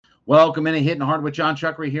Welcome in and Hitting Hard with John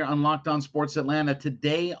Chuckery here on Locked On Sports Atlanta.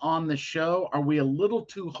 Today on the show, are we a little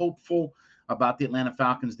too hopeful about the Atlanta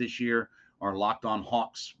Falcons this year? Our Locked On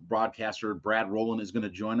Hawks broadcaster, Brad Rowland, is going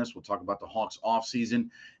to join us. We'll talk about the Hawks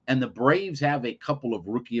offseason. And the Braves have a couple of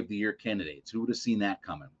Rookie of the Year candidates. Who would have seen that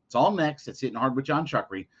coming? It's all next. It's Hitting Hard with John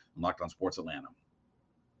Chuckery on Locked On Sports Atlanta.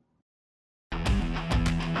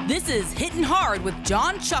 This is Hittin' Hard with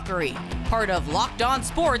John Chuckery, part of Locked On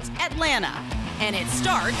Sports Atlanta. And it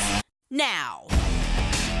starts now.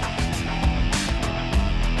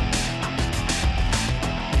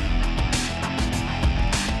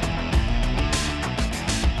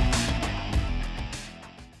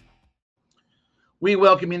 We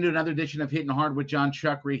welcome you to another edition of Hittin' Hard with John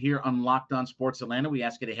Chuckery here on Locked On Sports Atlanta. We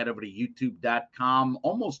ask you to head over to youtube.com.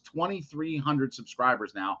 Almost 2,300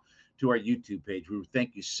 subscribers now to our YouTube page. We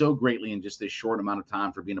thank you so greatly in just this short amount of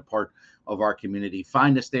time for being a part of our community.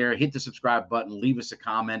 Find us there, hit the subscribe button, leave us a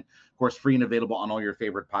comment. Of course, free and available on all your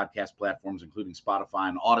favorite podcast platforms, including Spotify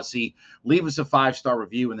and Odyssey. Leave us a 5-star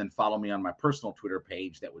review and then follow me on my personal Twitter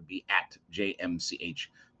page. That would be at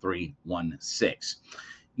JMCH316.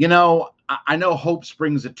 You know, I know hope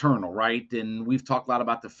springs eternal, right? And we've talked a lot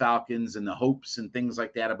about the Falcons and the hopes and things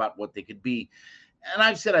like that about what they could be. And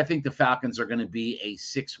I've said I think the Falcons are going to be a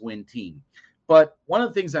 6-win team. But one of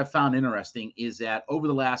the things I found interesting is that over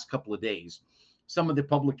the last couple of days, some of the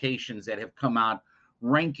publications that have come out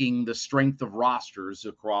ranking the strength of rosters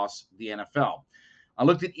across the NFL. I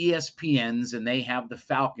looked at ESPN's, and they have the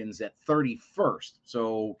Falcons at 31st.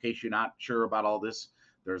 So in case you're not sure about all this,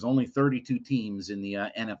 there's only 32 teams in the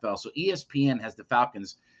NFL. So ESPN has the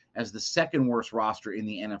Falcons as the second worst roster in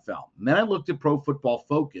the NFL. And then I looked at Pro Football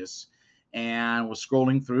Focus and was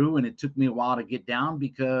scrolling through, and it took me a while to get down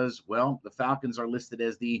because, well, the Falcons are listed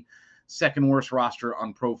as the second worst roster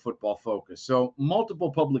on Pro Football Focus. So multiple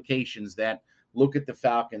publications that look at the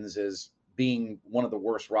Falcons as being one of the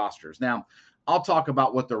worst rosters. Now, I'll talk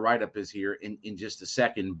about what the write-up is here in just a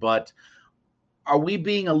second, but are we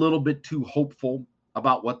being a little bit too hopeful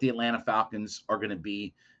about what the Atlanta Falcons are going to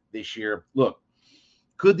be this year? Look,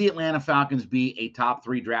 could the Atlanta Falcons be a top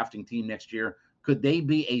 3 drafting team next year? Could they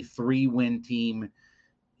be a 3-win team?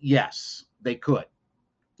 Yes, they could.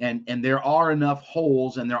 And there are enough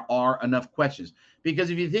holes and there are enough questions. Because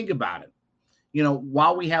if you think about it, you know,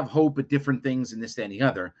 while we have hope at different things and this, that, and the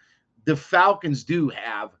other, the Falcons do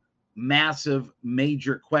have massive,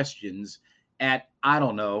 major questions at, I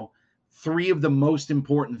don't know, 3 of the most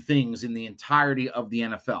important things in the entirety of the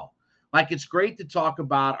NFL. Like, it's great to talk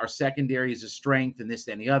about our secondary as a strength and this,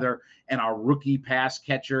 that, and the other, and our rookie pass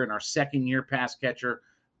catcher and our second-year pass catcher.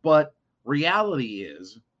 But reality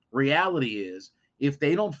is, if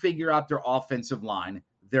they don't figure out their offensive line,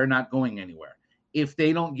 they're not going anywhere. If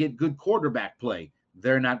they don't get good quarterback play,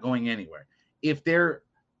 they're not going anywhere. If there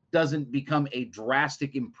doesn't become a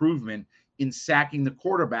drastic improvement in sacking the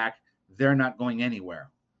quarterback, they're not going anywhere.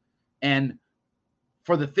 And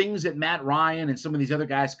for the things that Matt Ryan and some of these other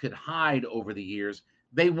guys could hide over the years,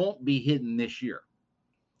 they won't be hidden this year.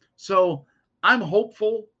 So I'm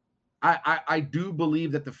hopeful. I do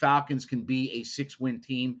believe that the Falcons can be a 6-win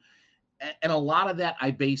team. And a lot of that I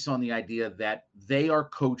base on the idea that they are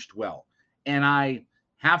coached well. And I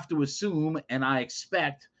have to assume and I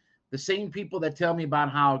expect the same people that tell me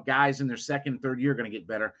about how guys in their second and third year are going to get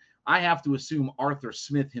better. I have to assume Arthur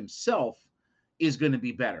Smith himself is going to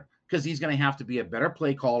be better, because he's going to have to be a better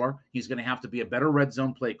play caller. He's going to have to be a better red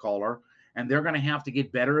zone play caller, and they're going to have to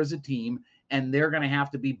get better as a team, and they're going to have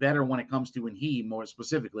to be better when it comes to, and he, more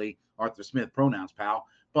specifically, Arthur Smith, pronouns, pal,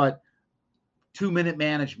 but 2-minute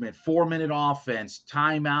management, 4-minute offense,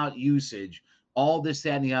 timeout usage, all this,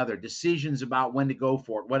 that, and the other, decisions about when to go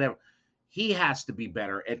for it, whatever. He has to be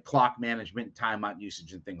better at clock management, timeout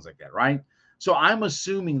usage, and things like that, right? So I'm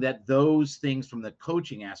assuming that those things from the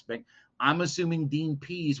coaching aspect, I'm assuming Dean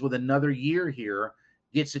Pease with another year here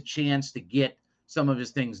gets a chance to get some of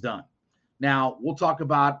his things done. Now, we'll talk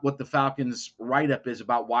about what the Falcons write-up is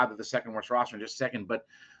about why they're the second worst roster in just a second. But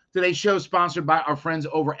today's show is sponsored by our friends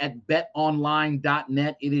over at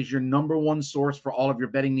betonline.net. It is your number one source for all of your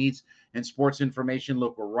betting needs and sports information.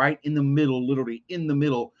 Look, we're right in the middle, literally in the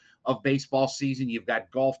middle of baseball season. You've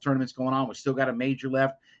got golf tournaments going on. We still got a major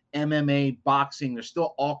left, MMA, boxing. There's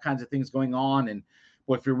still all kinds of things going on. And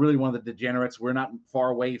boy, if you're really one of the degenerates, we're not far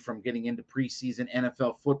away from getting into preseason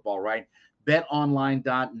NFL football, right?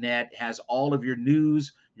 BetOnline.net has all of your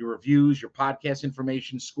news, your reviews, your podcast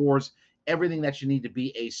information, scores, everything that you need to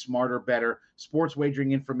be a smarter, better sports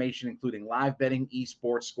wagering information, including live betting,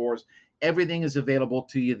 esports scores. Everything is available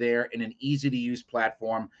to you there in an easy-to-use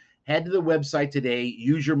platform. Head to the website today.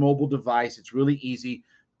 Use your mobile device. It's really easy.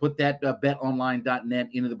 put that betonline.net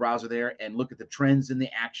into the browser there and look at the trends in the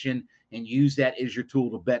action and use that as your tool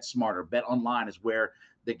to bet smarter. Bet online is where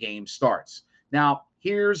the game starts. Now,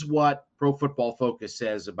 here's what Pro Football Focus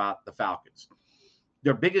says about the Falcons.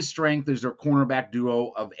 Their biggest strength is their cornerback duo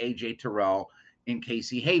of A.J. Terrell and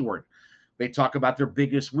Casey Hayward. They talk about their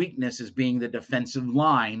biggest weakness as being the defensive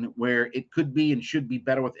line, where it could be and should be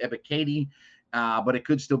better with Ebiketie, but it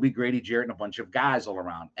could still be Grady Jarrett and a bunch of guys all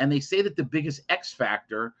around. And they say that the biggest X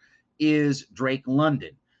factor is Drake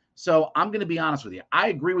London. So I'm going to be honest with you. I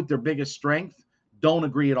agree with their biggest strength. Don't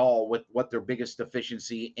agree at all with what their biggest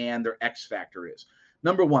deficiency and their X factor is.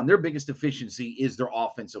 Number one, their biggest deficiency is their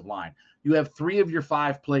offensive line. You have 3 of your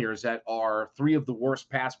 5 players that are 3 of the worst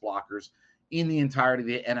pass blockers in the entirety of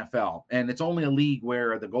the NFL. And it's only a league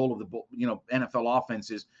where the goal of the NFL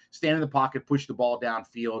offense is stand in the pocket, push the ball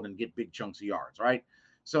downfield, and get big chunks of yards, right?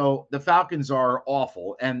 So the Falcons are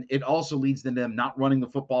awful, and it also leads to them not running the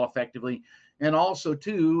football effectively. And also,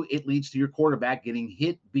 too, it leads to your quarterback getting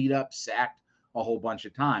hit, beat up, sacked a whole bunch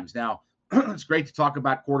of times. Now, it's great to talk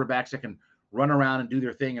about quarterbacks that can run around and do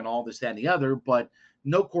their thing and all this, that, and the other, but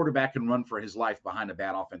no quarterback can run for his life behind a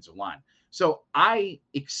bad offensive line. So I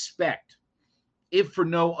expect, if for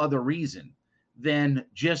no other reason than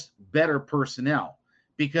just better personnel,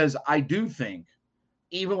 because I do think,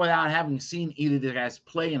 even without having seen either of the guys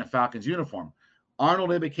play in a Falcons uniform, Arnold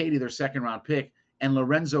Ebiketie, their second-round pick, and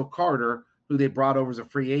Lorenzo Carter, who they brought over as a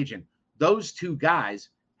free agent, those 2 guys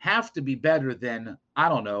have to be better than, I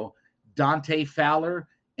don't know, Dante Fowler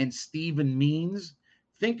and Steven Means.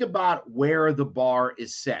 Think about where the bar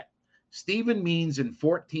is set. Steven Means in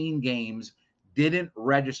 14 games didn't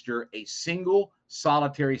register a single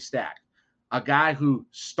solitary stack. A guy who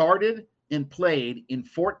started and played in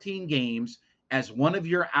 14 games as one of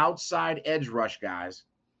your outside edge rush guys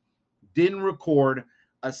didn't record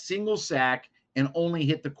a single sack and only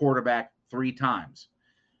hit the quarterback 3 times.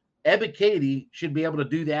 Ebiketie should be able to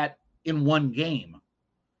do that in 1 game,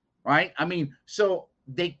 right? I mean, so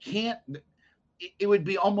they can't – it would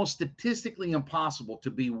be almost statistically impossible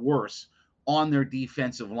to be worse on their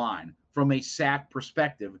defensive line from a sack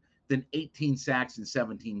perspective than 18 sacks in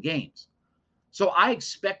 17 games. So I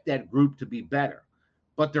expect that group to be better.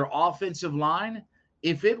 But their offensive line,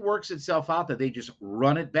 if it works itself out that they just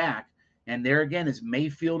run it back, and there again is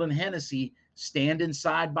Mayfield and Hennessy standing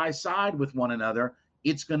side by side with one another,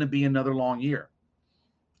 it's going to be another long year.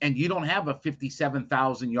 And you don't have a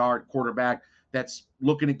 57,000-yard quarterback that's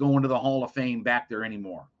looking at going to the Hall of Fame back there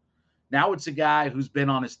anymore. Now it's a guy who's been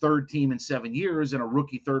on his 3rd team in 7 years and a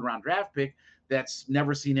rookie 3rd-round draft pick that's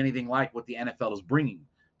never seen anything like what the NFL is bringing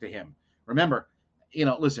to him. Remember,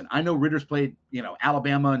 listen, I know Ritter's played,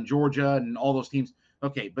 Alabama and Georgia and all those teams.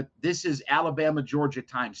 Okay, but this is Alabama, Georgia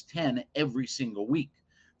times 10 every single week.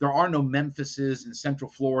 There are no Memphises and Central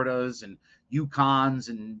Floridas and UConns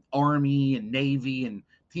and Army and Navy and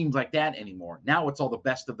teams like that anymore. Now it's all the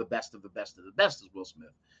best of the best of the best of the best, as Will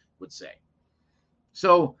Smith would say.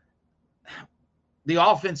 So the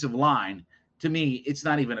offensive line, to me, it's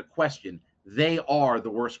not even a question. They are the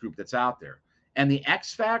worst group that's out there. And the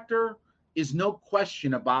X factor is no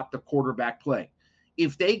question about the quarterback play.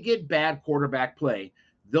 If they get bad quarterback play,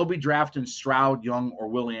 they'll be drafting Stroud, Young, or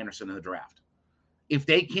Will Anderson in the draft. If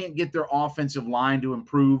they can't get their offensive line to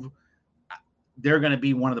improve, they're going to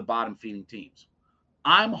be one of the bottom-feeding teams.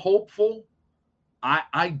 I'm hopeful.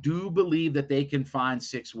 I do believe that they can find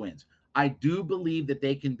 6 wins. I do believe that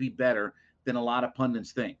they can be better than a lot of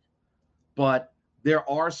pundits think. But there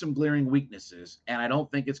are some glaring weaknesses, and I don't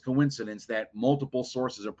think it's coincidence that multiple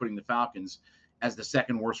sources are putting the Falcons as the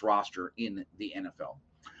 2nd worst roster in the NFL.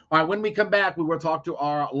 All right, when we come back, we will talk to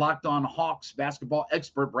our Locked On Hawks basketball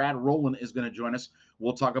expert, Brad Rowland, is going to join us.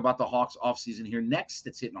 We'll talk about the Hawks offseason here next.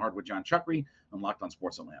 It's Hittin' Hard with John Chuckery on Locked On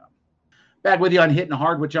Sports Atlanta. Back with you on Hittin'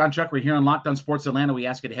 Hard with John Chuckery here on Locked On Sports Atlanta. We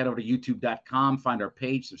ask you to head over to youtube.com, find our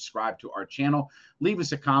page, subscribe to our channel, leave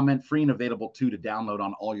us a comment, free and available to download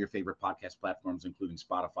on all your favorite podcast platforms, including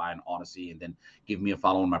Spotify and Odyssey, and then give me a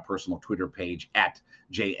follow on my personal Twitter page at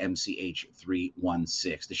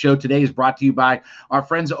JMCH316. The show today is brought to you by our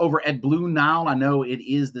friends over at Blue Nile. I know it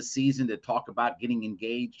is the season to talk about getting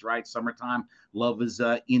engaged, right? Summertime, love is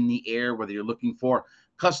in the air, whether you're looking for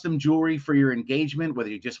custom jewelry for your engagement,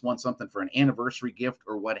 whether you just want something for an anniversary gift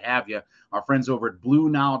or what have you. Our friends over at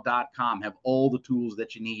BlueNile.com have all the tools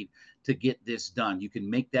that you need to get this done. You can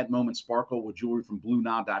make that moment sparkle with jewelry from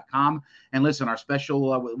BlueNile.com. And listen, our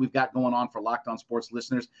special we've got going on for Locked On Sports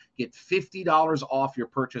listeners, get $50 off your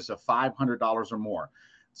purchase of $500 or more.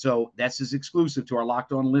 So that's as exclusive to our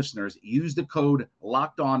Locked On listeners. Use the code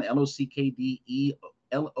LOCKEDON,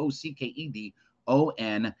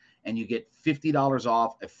 LOCKEDON, and you get $50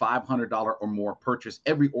 off a $500 or more purchase.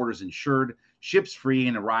 Every order is insured, ships free,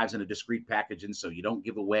 and arrives in a discreet packaging, so you don't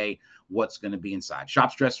give away what's going to be inside.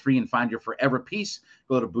 Shop stress-free and find your forever piece.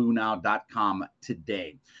 Go to boonow.com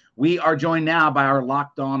today. We are joined now by our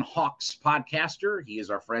Locked On Hawks podcaster. He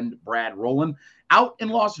is our friend Brad Rowland out in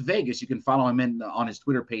Las Vegas. You can follow him on his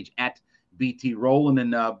Twitter page at BT Rowland.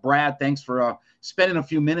 And Brad, thanks for spending a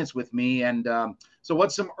few minutes with me. And so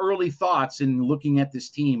what's some early thoughts in looking at this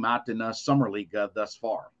team out in Summer League thus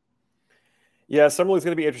far? Yeah, Summer League is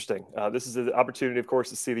going to be interesting. This is an opportunity, of course,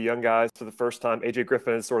 to see the young guys for the first time. AJ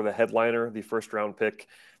Griffin is sort of the headliner, the first-round pick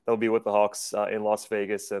that'll be with the Hawks in Las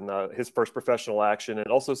Vegas, and his first professional action, and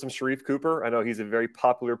also some Sharif Cooper. I know he's a very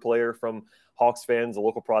popular player from Hawks fans, a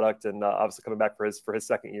local product, and obviously coming back for his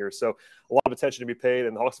second year. So a lot of attention to be paid,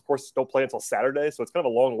 and the Hawks, of course, don't play until Saturday, so it's kind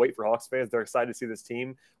of a long wait for Hawks fans. They're excited to see this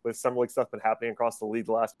team with Summer League stuff been happening across the league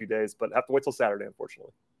the last few days, but have to wait till Saturday,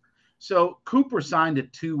 unfortunately. So Cooper signed a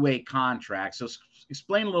two-way contract. So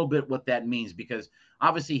explain a little bit what that means, because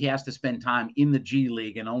obviously he has to spend time in the G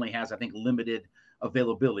League and only has, I think, limited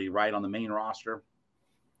availability, right, on the main roster.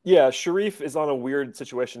 Yeah, Sharif is on a weird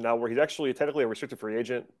situation now where he's actually technically a restricted free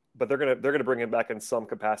agent, but they're gonna bring him back in some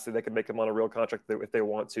capacity. They can make him on a real contract if they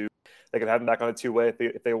want to. They can have him back on a two-way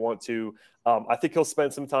if they want to. I think he'll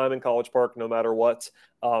spend some time in College Park no matter what.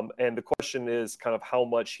 And the question is kind of how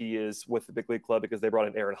much he is with the big league club, because they brought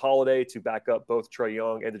in Aaron Holiday to back up both Trae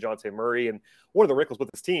Young and DeJounte Murray. And one of the wrinkles with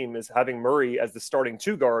this team is having Murray as the starting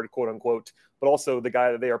two guard, quote unquote, but also the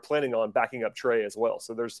guy that they are planning on backing up Trae as well.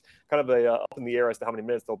 So there's kind of a up in the air as to how many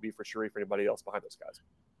minutes there'll be for Sharif or anybody else behind those guys.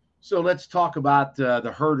 So let's talk about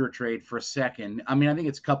the Herder trade for a second. I mean, I think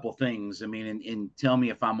it's a couple things. I mean, and tell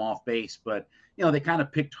me if I'm off base, but, you know, they kind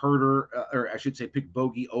of picked Herder, or I should say picked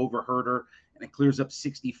Bogey over Herder, and it clears up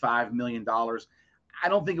 $65 million. I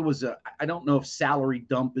don't think it was I don't know if salary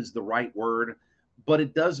dump is the right word, but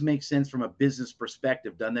it does make sense from a business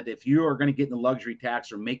perspective, doesn't it? If you are going to get in the luxury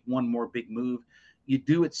tax or make one more big move, you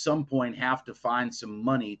do at some point have to find some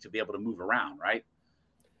money to be able to move around, right?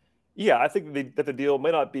 Yeah, I think that the deal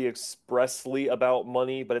may not be expressly about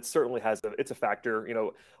money, but it certainly it's a factor. You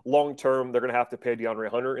know, long term, they're going to have to pay DeAndre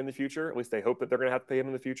Hunter in the future. At least they hope that they're going to have to pay him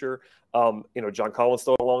in the future. You know, John Collins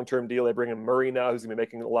still on a long term deal. They bring in Murray now, who's going to be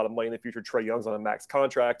making a lot of money in the future. Trae Young's on a max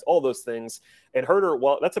contract. All those things. And Herder,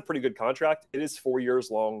 well, that's a pretty good contract. It is 4 years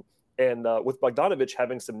long. And with Bogdanovich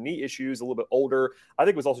having some knee issues, a little bit older, I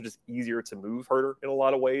think it was also just easier to move Herder in a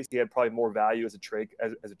lot of ways. He had probably more value as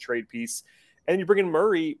a trade piece. And you bring in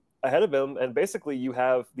Murray ahead of him, and basically you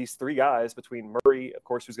have these three guys between Murray, of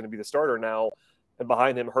course, who's going to be the starter now, and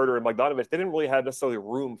behind him, Herder and Bogdanovich. They didn't really have necessarily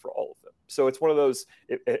room for all of them. So it's one of those,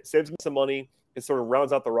 it saves them some money. It sort of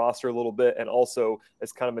rounds out the roster a little bit, and also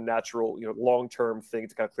it's kind of a natural, you know, long-term thing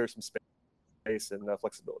to kind of clear some space and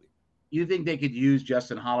flexibility. You think they could use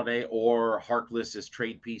Justin Holiday or Harkless as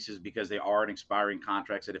trade pieces because they are in expiring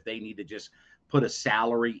contracts, that if they need to just put a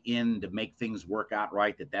salary in to make things work out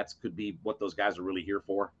right, that could be what those guys are really here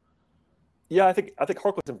for? Yeah, I think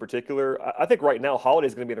Harkless in particular. I think right now Holiday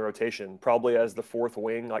is going to be in the rotation, probably as the fourth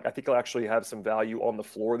wing. Like, I think he'll actually have some value on the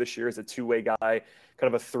floor this year as a two-way guy,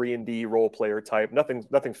 kind of a 3-and-D role player type.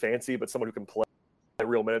 Nothing fancy, but someone who can play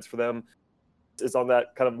real minutes for them. Is on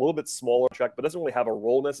that kind of a little bit smaller track, but doesn't really have a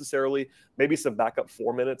role necessarily. Maybe some backup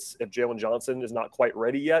 4 minutes if Jalen Johnson is not quite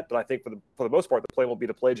ready yet. But I think for the most part, the plan will be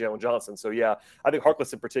to play Jalen Johnson. So yeah, I think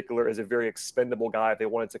Harkless in particular is a very expendable guy if they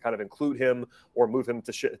wanted to kind of include him or move him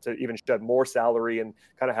to even shed more salary and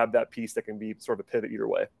kind of have that piece that can be sort of a pivot either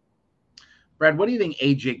way. Brad, what do you think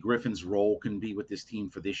AJ Griffin's role can be with this team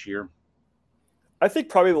for this year? I think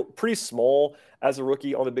probably pretty small as a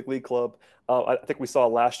rookie on the big league club. I think we saw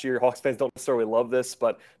last year, Hawks fans don't necessarily love this,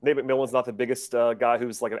 but Nate McMillan's not the biggest guy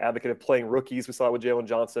who's like an advocate of playing rookies. We saw it with Jalen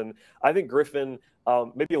Johnson. I think Griffin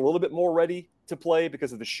maybe a little bit more ready to play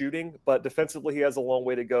because of the shooting, but defensively he has a long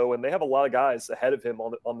way to go, and they have a lot of guys ahead of him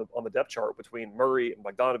on the depth chart between Murray and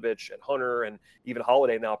Bogdanovich and Hunter and even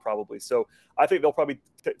Holiday now probably. So I think they'll probably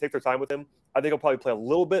take their time with him. I think he'll probably play a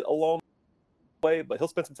little bit alone way, but he'll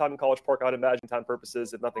spend some time in College Park, I'd imagine, time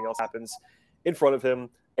purposes, if nothing else happens in front of him.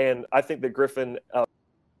 And I think that Griffin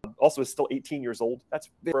also is still 18 years old. That's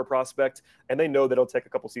big for a prospect, and they know that it'll take a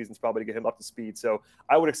couple seasons probably to get him up to speed. So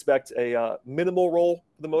I would expect a minimal role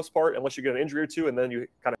for the most part, unless you get an injury or two, and then you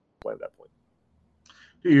kind of play at that point.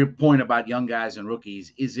 To your point about young guys and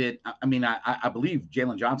rookies, is it, I mean, I believe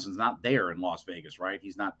Jalen Johnson's not there in Las Vegas, right?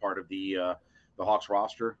 He's not part of the Hawks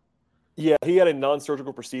roster. Yeah, he had a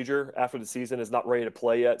non-surgical procedure after the season, is not ready to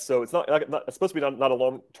play yet. So it's supposed to be not a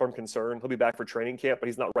long-term concern. He'll be back for training camp, but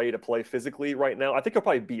he's not ready to play physically right now. I think he'll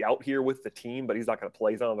probably be out here with the team, but he's not going to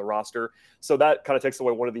play. He's not on the roster. So that kind of takes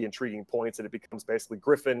away one of the intriguing points, and it becomes basically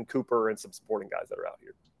Griffin, Cooper, and some supporting guys that are out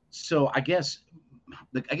here. So I guess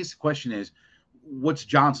the question is, what's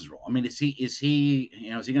Johnson's role? I mean, is he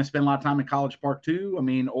going to spend a lot of time in College Park too? I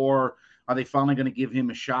mean, or are they finally going to give him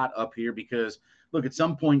a shot up here? Because look, at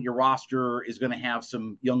some point your roster is going to have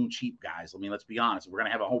some young, cheap guys. I mean, let's be honest. We're going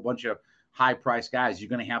to have a whole bunch of high-priced guys. You're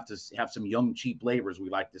going to have some young, cheap laborers, we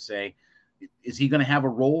like to say. Is he going to have a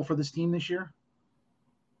role for this team this year?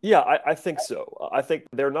 Yeah, I think so. I think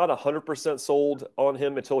they're not 100% sold on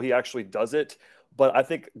him until he actually does it. But I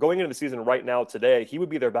think going into the season right now today, he would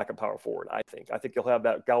be their backup power forward, I think. I think he'll have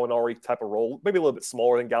that Gallinari type of role, maybe a little bit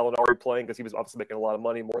smaller than Gallinari playing because he was obviously making a lot of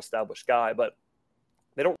money, more established guy. But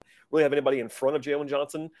they don't really have anybody in front of Jalen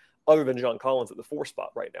Johnson other than John Collins at the 4 spot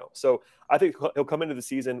right now. So I think he'll come into the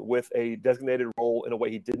season with a designated role in a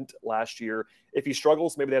way he didn't last year. If he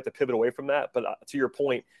struggles, maybe they have to pivot away from that. But to your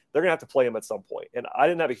point, they're going to have to play him at some point. And I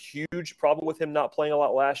didn't have a huge problem with him not playing a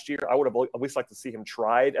lot last year. I would have at least liked to see him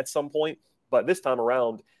tried at some point. But this time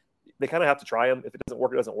around, they kind of have to try him. If it doesn't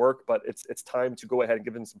work, it doesn't work. But it's time to go ahead and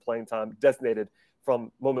give him some playing time designated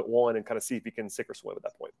from moment one and kind of see if he can sink or swim at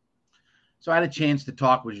that point. So I had a chance to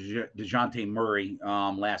talk with DeJounte Murray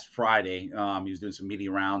last Friday. He was doing some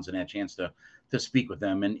media rounds and had a chance to speak with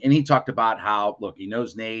them. And he talked about how, look, he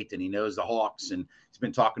knows Nate and he knows the Hawks, and he's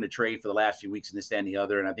been talking to Trey for the last few weeks and this, that, and the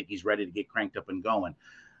other. And I think he's ready to get cranked up and going.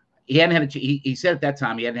 He said at that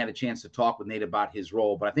time he hadn't had a chance to talk with Nate about his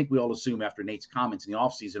role, but I think we all assume after Nate's comments in the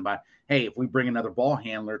offseason about, hey, if we bring another ball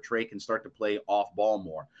handler, Trey can start to play off ball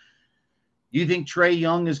more. You think Trae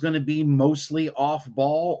Young is going to be mostly off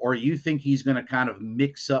ball, or you think he's going to kind of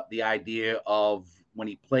mix up the idea of when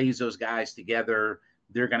he plays those guys together,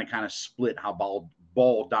 they're going to kind of split how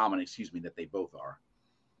ball dominant, that they both are?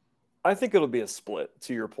 I think it'll be a split,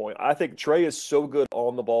 to your point. I think Trae is so good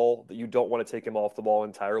on the ball that you don't want to take him off the ball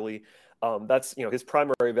entirely. That's, his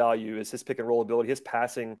primary value is his pick and roll ability. His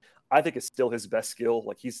passing, I think, is still his best skill.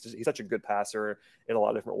 Like he's such a good passer in a lot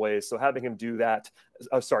of different ways. So having him do that,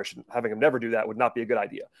 having him never do that would not be a good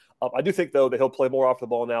idea. I do think, though, that he'll play more off the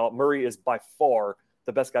ball now. Murray is by far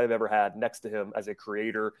the best guy they've ever had next to him as a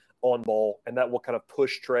creator on ball. And that will kind of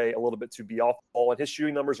push Trae a little bit to be off ball. And his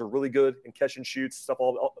shooting numbers are really good in catch and shoots, stuff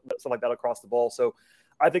like that across the ball. So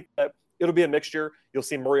I think that it'll be a mixture. You'll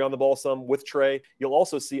see Murray on the ball some with Trae. You'll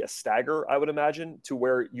also see a stagger, I would imagine, to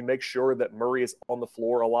where you make sure that Murray is on the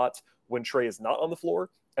floor a lot when Trae is not on the floor.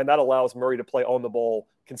 And that allows Murray to play on the ball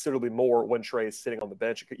considerably more when Trae is sitting on the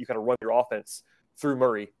bench. You kind of run your offense through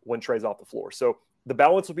Murray when Trae's off the floor. So the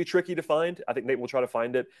balance will be tricky to find. I think Nate will try to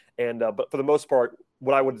find it. And but for the most part,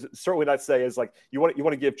 what I would certainly not say is like you want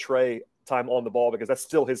to give Trae time on the ball because that's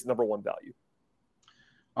still his number one value.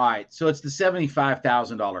 All right, so it's the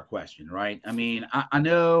 $75,000 question, right? I mean, I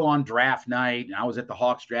know on draft night, I was at the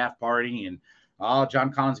Hawks draft party, and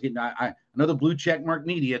John Collins I know the blue check mark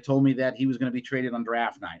media told me that he was going to be traded on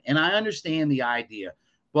draft night, and I understand the idea,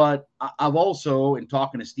 but I've also, in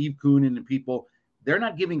talking to Steve Koonin and people, they're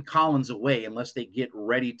not giving Collins away unless they get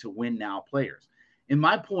ready to win now players. And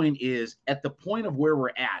my point is, at the point of where we're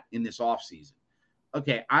at in this offseason,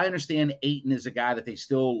 okay, I understand Ayton is a guy that they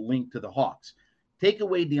still link to the Hawks. Take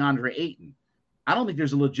away DeAndre Ayton, I don't think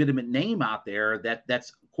there's a legitimate name out there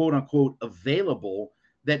that's quote unquote available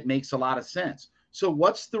that makes a lot of sense. So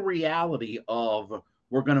what's the reality of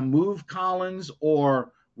we're going to move Collins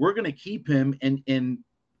or we're going to keep him and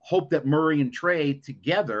hope that Murray and Trae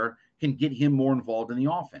together can get him more involved in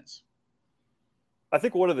the offense? I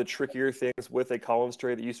think one of the trickier things with a Collins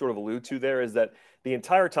trade that you sort of allude to there is that the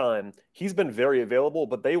entire time he's been very available,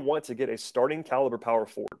 but they want to get a starting caliber power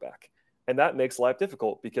forward back. And that makes life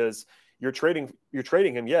difficult because you're trading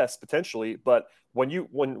him, yes, potentially, but when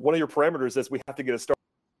one of your parameters is we have to get a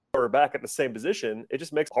starter back at the same position, it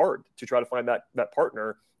just makes it hard to try to find that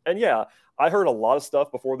partner. And yeah, I heard a lot of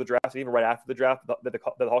stuff before the draft, and even right after the draft, that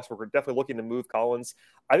the Hawks were definitely looking to move Collins.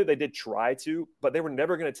 I think they did try to, but they were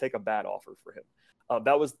never going to take a bad offer for him.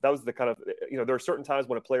 That was the kind of, there are certain times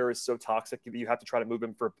when a player is so toxic that you have to try to move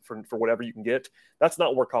him for whatever you can get. That's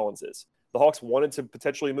not where Collins is. The Hawks wanted to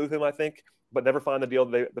potentially move him, I think, but never find the deal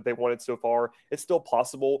that they wanted so far. It's still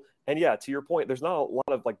possible. And yeah, to your point, there's not a lot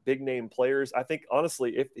of like big name players. I think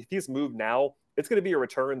honestly, if he's moved now, it's going to be a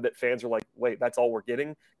return that fans are like, wait, that's all we're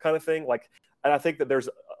getting kind of thing. Like, and I think that there's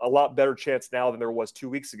a lot better chance now than there was 2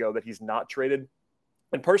 weeks ago that he's not traded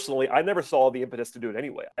And personally, I never saw the impetus to do it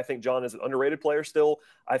anyway. I think John is an underrated player still.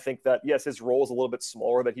 I think that, yes, his role is a little bit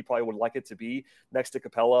smaller than he probably would like it to be next to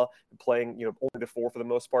Capella and playing, only the 4 for the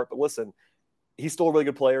most part. But listen, he's still a really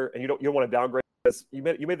good player, and you don't want to downgrade this. You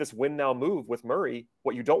made this win now move with Murray.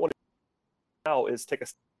 What you don't want to do now is take a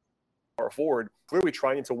step forward, clearly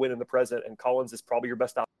trying to win in the present, and Collins is probably your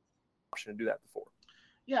best option to do that before.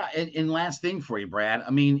 Yeah, and last thing for you, Brad.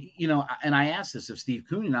 I mean, and I asked this of Steve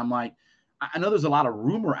Cooney, and I'm like, I know there's a lot of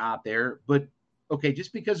rumor out there, but okay,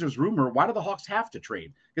 just because there's rumor, why do the Hawks have to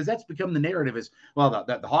trade? Because that's become the narrative is, well,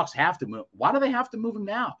 the Hawks have to move. Why do they have to move him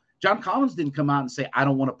now? John Collins didn't come out and say, I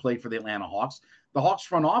don't want to play for the Atlanta Hawks. The Hawks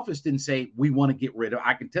front office didn't say, we want to get rid of.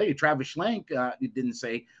 I can tell you, Travis Schlenk didn't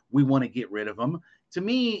say, we want to get rid of him. To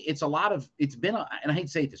me, it's been, and I hate to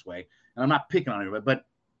say it this way, and I'm not picking on it, but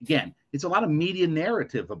again, it's a lot of media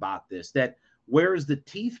narrative about this, that where is the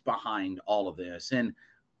teeth behind all of this? And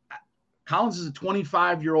Collins is a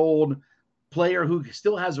 25-year-old player who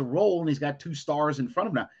still has a role, and he's got 2 stars in front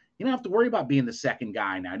of him now. You don't have to worry about being the second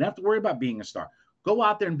guy now. You don't have to worry about being a star. Go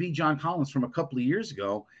out there and be John Collins from a couple of years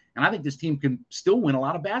ago, and I think this team can still win a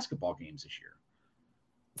lot of basketball games this year.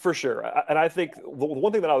 For sure. And I think the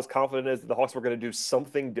one thing that I was confident is that the Hawks were going to do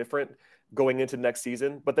something different going into next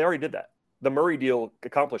season, but they already did that. The Murray deal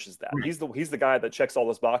accomplishes that. Right. He's the guy that checks all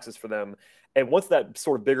those boxes for them. And once that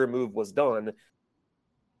sort of bigger move was done,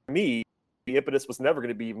 for me, the impetus was never going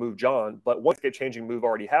to be move John, but once the changing move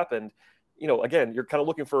already happened, again, you're kind of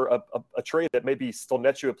looking for a trade that maybe still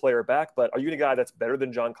nets you a player back, but are you a guy that's better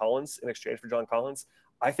than John Collins in exchange for John Collins?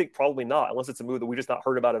 I think probably not, unless it's a move that we just not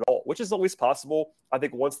heard about at all, which is always possible. I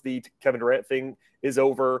think once the Kevin Durant thing is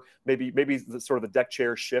over, maybe the sort of the deck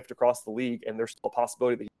chair shift across the league, and there's still a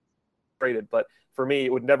possibility that he's traded. But for me,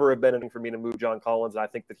 it would never have been anything for me to move John Collins, and I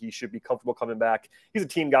think that he should be comfortable coming back. He's a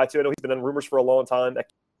team guy too. I know he's been in rumors for a long time.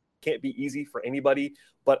 That can't be easy for anybody,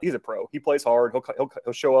 but he's a pro. He plays hard.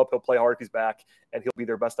 He'll show up. He'll play hard if he's back, and he'll be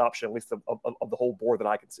their best option, at least of the whole board that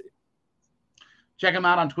I can see. Check him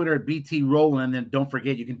out on Twitter at BT Rowland. And then don't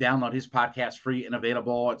forget, you can download his podcast free and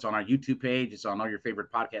available. It's on our YouTube page. It's on all your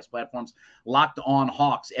favorite podcast platforms. Locked On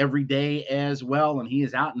Hawks every day as well. And he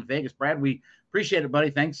is out in Vegas. Brad, we appreciate it,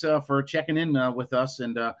 buddy. Thanks for checking in with us.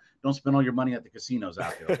 And don't spend all your money at the casinos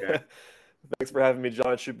out there, okay? Thanks for having me,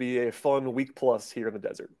 John. It should be a fun week plus here in the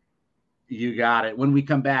desert. You got it. When we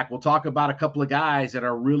come back, we'll talk about a couple of guys that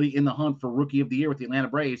are really in the hunt for Rookie of the Year with the Atlanta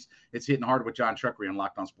Braves. It's Hittin' Hard with John Chuckery on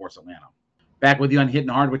Locked On Sports Atlanta. Back with you on Hittin'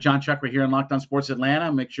 Hard with John Chuckery here on Locked On Sports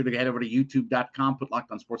Atlanta. Make sure to head over to youtube.com, put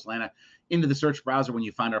Locked On Sports Atlanta into the search browser when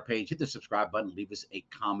you find our page. Hit the subscribe button, leave us a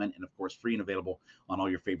comment, and, of course, free and available on all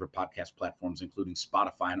your favorite podcast platforms, including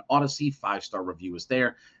Spotify and Odyssey. 5-star review is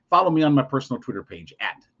there. Follow me on my personal Twitter page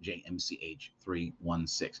at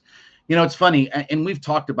JMCH316. It's funny, and we've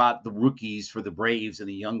talked about the rookies for the Braves and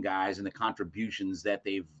the young guys and the contributions that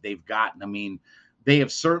they've gotten. I mean, they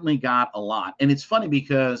have certainly got a lot. And it's funny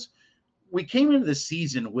because we came into the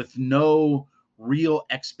season with no real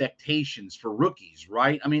expectations for rookies,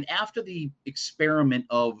 right? I mean, after the experiment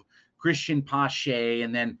of Christian Pache,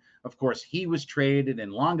 and then, of course, he was traded,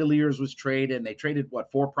 and Langoliers was traded, and they traded,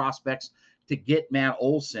 4 prospects to get Matt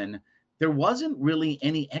Olson. There wasn't really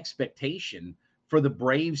any expectation for the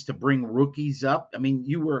Braves to bring rookies up. I mean,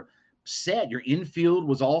 you were set. Your infield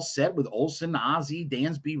was all set with Olson, Ozzie,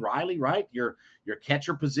 Dansby, Riley, right? Your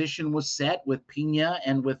catcher position was set with Pena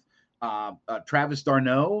and with Travis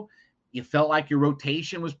d'Arnaud. You felt like your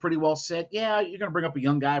rotation was pretty well set. Yeah, you're going to bring up a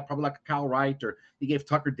young guy, probably like a Kyle Wright, or you gave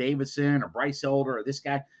Tucker Davidson or Bryce Elder or this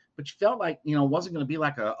guy, but you felt like, it wasn't going to be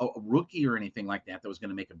like a rookie or anything like that was going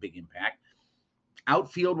to make a big impact.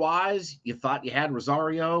 Outfield-wise, you thought you had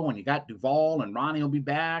Rosario, and you got Duvall, and Ronnie will be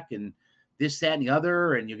back, and this, that, and the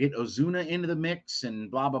other, and you get Ozuna into the mix,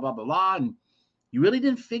 and blah, blah, blah, blah, blah, and you really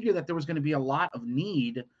didn't figure that there was going to be a lot of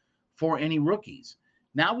need for any rookies.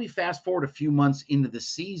 Now we fast forward a few months into the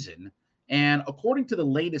season, and according to the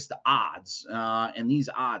latest odds, and these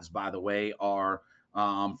odds, by the way, are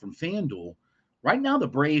from FanDuel, right now the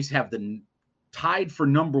Braves have the tied for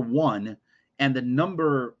number 1 and the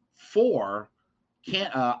number 4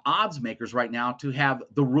 odds makers right now to have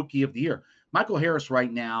the Rookie of the Year. Michael Harris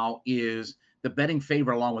right now is the betting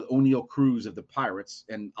favorite along with O'Neal Cruz of the Pirates,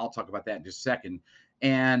 and I'll talk about that in just a second.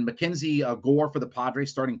 And Mackenzie Gore for the Padres,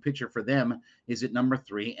 starting pitcher for them, is at number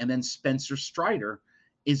 3. And then Spencer Strider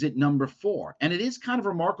is at number 4. And it is kind of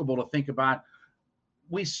remarkable to think about.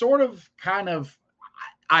 We I'll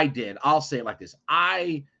say it like this.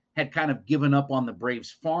 I had kind of given up on the Braves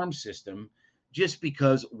farm system just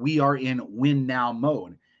because we are in win now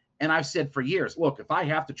mode. And I've said for years, look, if I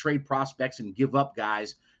have to trade prospects and give up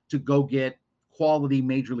guys to go get quality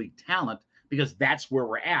major league talent, because that's where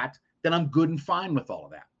we're at, then I'm good and fine with all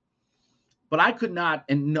of that. But I could not,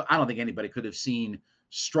 and no, I don't think anybody could have seen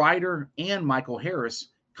Strider and Michael Harris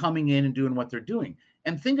coming in and doing what they're doing.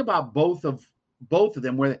 And think about both of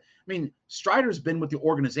them. Strider's been with the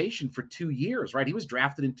organization for 2 years, right? He was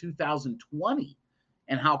drafted in 2020,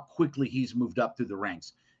 and how quickly he's moved up through the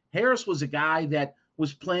ranks. Harris was a guy that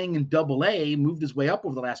was playing in Double-A, moved his way up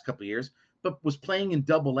over the last couple of years, but was playing in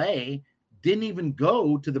Double-A, didn't even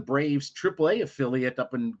go to the Braves Triple-A affiliate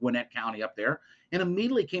up in Gwinnett County up there, and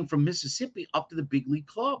immediately came from Mississippi up to the big league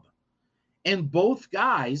club. And both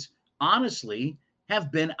guys, honestly,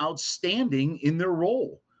 have been outstanding in their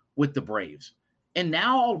role with the Braves. And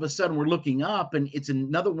now all of a sudden we're looking up, and it's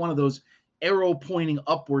another one of those arrow pointing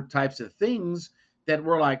upward types of things that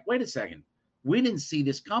we're like, wait a second, we didn't see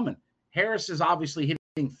this coming. Harris is obviously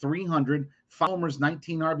hitting 300, 5 homers,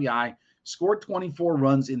 19 RBI, scored 24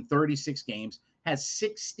 runs in 36 games, has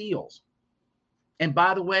 6 steals. And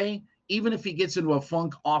by the way, even if he gets into a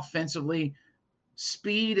funk offensively,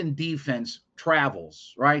 speed and defense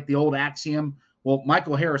travels, right? The old axiom. Well,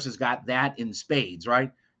 Michael Harris has got that in spades,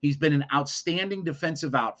 right? He's been an outstanding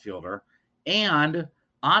defensive outfielder. And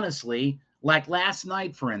honestly, like last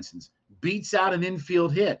night, for instance, beats out an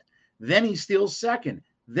infield hit. Then he steals second.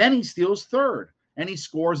 Then he steals third. And he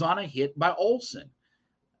scores on a hit by Olsen.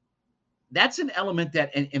 That's an element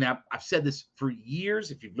that, and I've said this for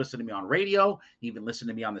years. If you've listened to me on radio, even listened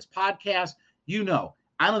to me on this podcast, you know,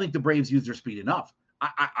 I don't think the Braves use their speed enough.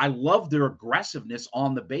 I love their aggressiveness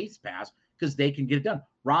on the base pass because they can get it done.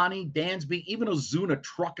 Ronnie, Dansby, even Ozuna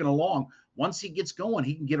trucking along. Once he gets going,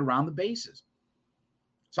 he can get around the bases.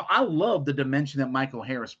 So I love the dimension that Michael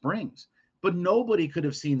Harris brings, but nobody could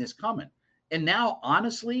have seen this coming. And now,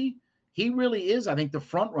 honestly, he really is, I think, the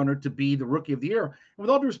front runner to be the Rookie of the Year. And with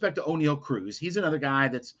all due respect to O'Neal Cruz, he's another guy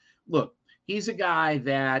that's, look, he's a guy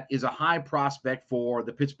that is a high prospect for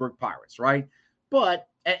the Pittsburgh Pirates, right? But,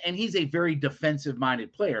 and he's a very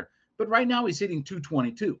defensive-minded player, but right now he's hitting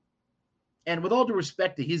 222. And with all due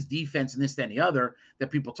respect to his defense and this, that, and the other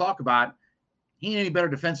that people talk about, he ain't any better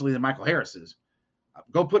defensively than Michael Harris is.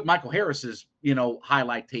 Go put Michael Harris's,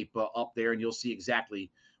 highlight tape up there, and you'll see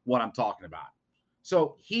exactly what I'm talking about.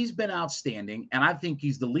 So he's been outstanding, and I think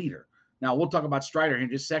he's the leader. Now, we'll talk about Strider here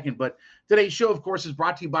in just a second, but today's show, of course, is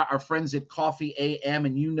brought to you by our friends at Coffee AM,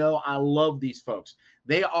 and you know I love these folks.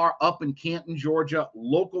 They are up in Canton, Georgia,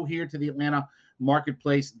 local here to the Atlanta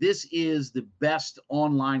marketplace. This is the best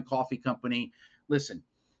online coffee company. Listen,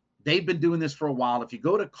 they've been doing this for a while. If you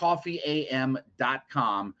go to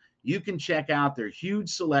coffeeam.com, you can check out their huge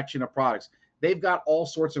selection of products. They've got all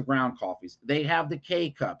sorts of ground coffees. They have the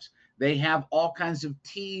K-Cups. They have all kinds of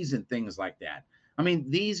teas and things like that. I mean,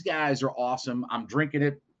 these guys are awesome. I'm drinking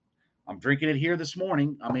it here this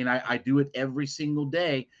morning. I mean, I do it every single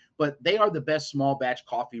day, but they are the best small batch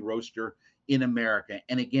coffee roaster in America.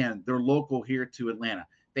 And again, they're local here to Atlanta.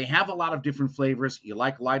 They have a lot of different flavors. You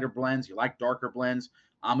like lighter blends, you like darker blends.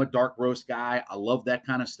 I'm a dark roast guy. I love that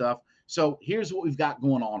kind of stuff. So here's what we've got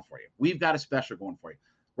going on for you. We've got a special going for you.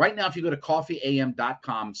 Right now, if you go to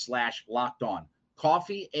coffeeam.com/lockedon,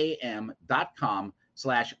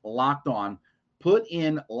 coffeeam.com/lockedon, put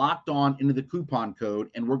in locked on into the coupon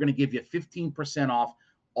code, and we're going to give you 15% off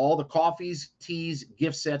all the coffees, teas,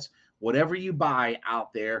 gift sets, whatever you buy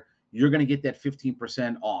out there, you're going to get that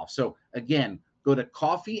 15% off. So again, go to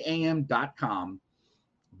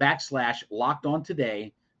coffeeam.com/locked on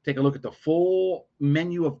today. Take a look at the full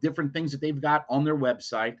menu of different things that they've got on their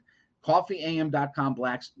website,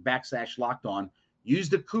 coffeeam.com/locked on. Use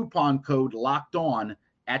the coupon code locked on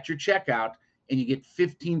at your checkout, and you get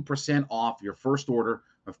 15% off your first order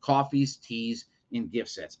of coffees, teas, and gift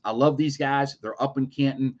sets. I love these guys. They're up in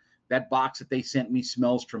Canton. That box that they sent me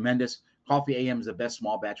smells tremendous. Coffee AM is the best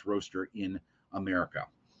small batch roaster in America.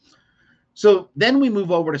 So then we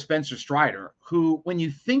move over to Spencer Strider, who, when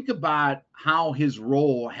you think about how his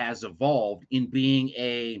role has evolved in being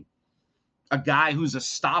a guy who's a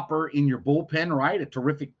stopper in your bullpen, right? A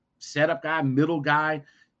terrific setup guy, middle guy,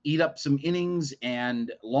 eat up some innings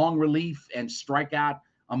and long relief and strike out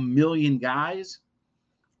a million guys.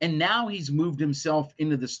 And now he's moved himself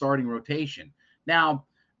into the starting rotation. Now,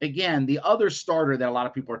 again, the other starter that a lot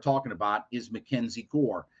of people are talking about is Mackenzie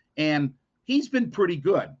Gore, and he's been pretty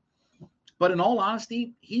good. But in all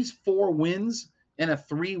honesty, he's 4 wins and a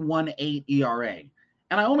 3.18 ERA.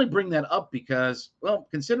 And I only bring that up because, well,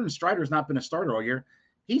 considering Strider's not been a starter all year,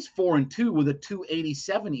 he's 4-2 with a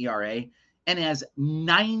 2.87 ERA and has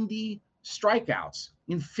 90 strikeouts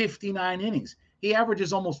in 59 innings. He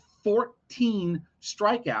averages almost 14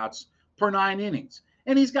 strikeouts per 9 innings.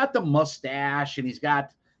 And he's got the mustache, and he's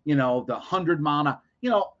got, the 100-mile,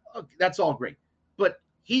 That's all great. But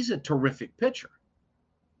he's a terrific pitcher.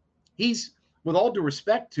 He's, with all due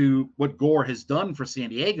respect to what Gore has done for San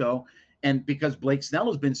Diego, and because Blake Snell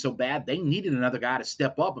has been so bad, they needed another guy to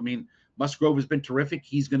step up. I mean, Musgrove has been terrific.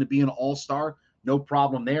 He's going to be an all-star. No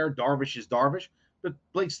problem there. Darvish is Darvish. But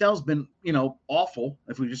Blake Snell's been, awful,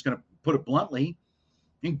 if we're just going to put it bluntly.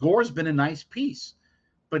 And Gore's been a nice piece.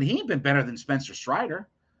 But he ain't been better than Spencer Strider.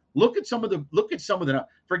 Look at some of the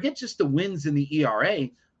forget just the wins in the ERA.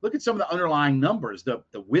 Look at some of the underlying numbers, the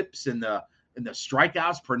whips and the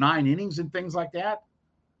strikeouts per 9 innings and things like that.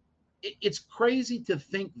 It's crazy to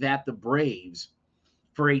think that the Braves,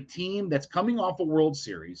 for a team that's coming off a World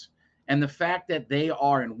Series, and the fact that they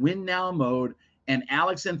are in win now mode, and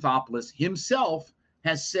Alex Anthopoulos himself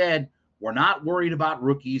has said, we're not worried about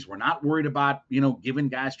rookies. We're not worried about, giving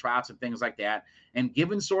guys tryouts and things like that. And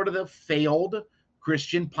given sort of the failed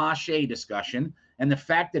Christian Pache discussion and the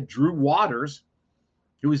fact that Drew Waters,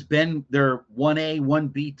 who has been their 1A,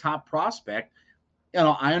 1B top prospect,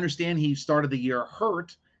 I understand he started the year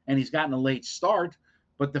hurt and he's gotten a late start,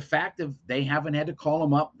 but the fact of they haven't had to call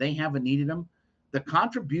him up, they haven't needed him, the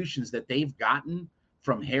contributions that they've gotten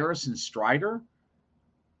from Harris and Strider,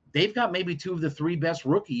 they've got maybe 2 of the 3 best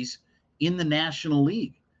rookies in the National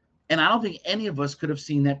League. And I don't think any of us could have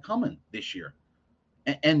seen that coming this year.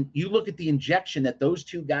 And you look at the injection that those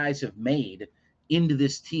 2 guys have made into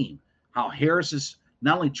this team, how Harris has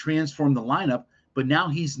not only transformed the lineup, but now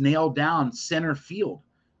he's nailed down center field.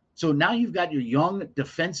 So now you've got your young,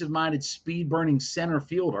 defensive-minded, speed-burning center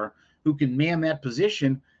fielder who can man that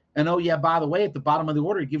position. And, oh, yeah, by the way, at the bottom of the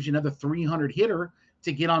order, it gives you another 300 hitter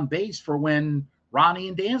to get on base for when Ronnie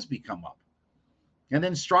and Dansby come up. And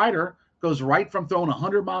then Strider goes right from throwing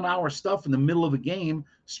 100-mile-an-hour stuff in the middle of a game,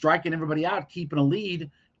 striking everybody out, keeping a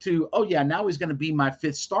lead, to, oh, yeah, now he's going to be my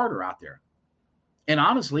 5th starter out there. And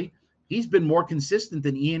honestly, he's been more consistent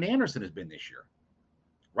than Ian Anderson has been this year.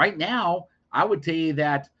 Right now, I would tell you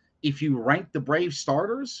that if you rank the Braves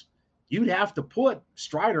starters, you'd have to put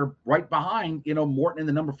Strider right behind, Morton in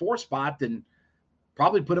the number 4 spot and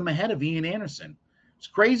probably put him ahead of Ian Anderson. It's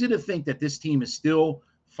crazy to think that this team is still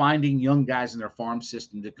finding young guys in their farm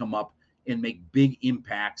system to come up and make big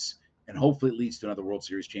impacts, and hopefully it leads to another World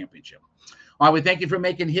Series championship. All right, we thank you for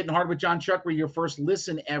making Hittin' Hard with John Chuckery your first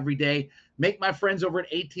listen every day. Make my friends over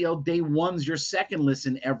at ATL Day Ones your second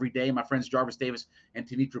listen every day. My friends Jarvis Davis and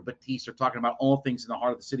Tanitra Batiste are talking about all things in the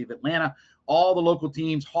heart of the city of Atlanta. All the local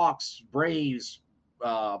teams, Hawks, Braves,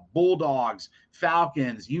 Bulldogs,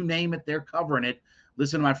 Falcons, you name it, they're covering it.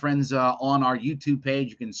 Listen to my friends on our YouTube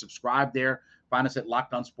page. You can subscribe there. Find us at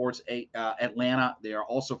Locked On Sports Atlanta. They are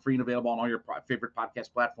also free and available on all your favorite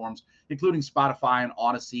podcast platforms, including Spotify and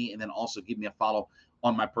Odyssey. And then also give me a follow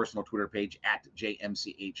on my personal Twitter page at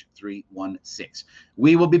JMCH316.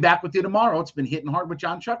 We will be back with you tomorrow. It's been Hittin' Hard with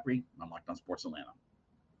John Chuckery on Locked On Sports Atlanta.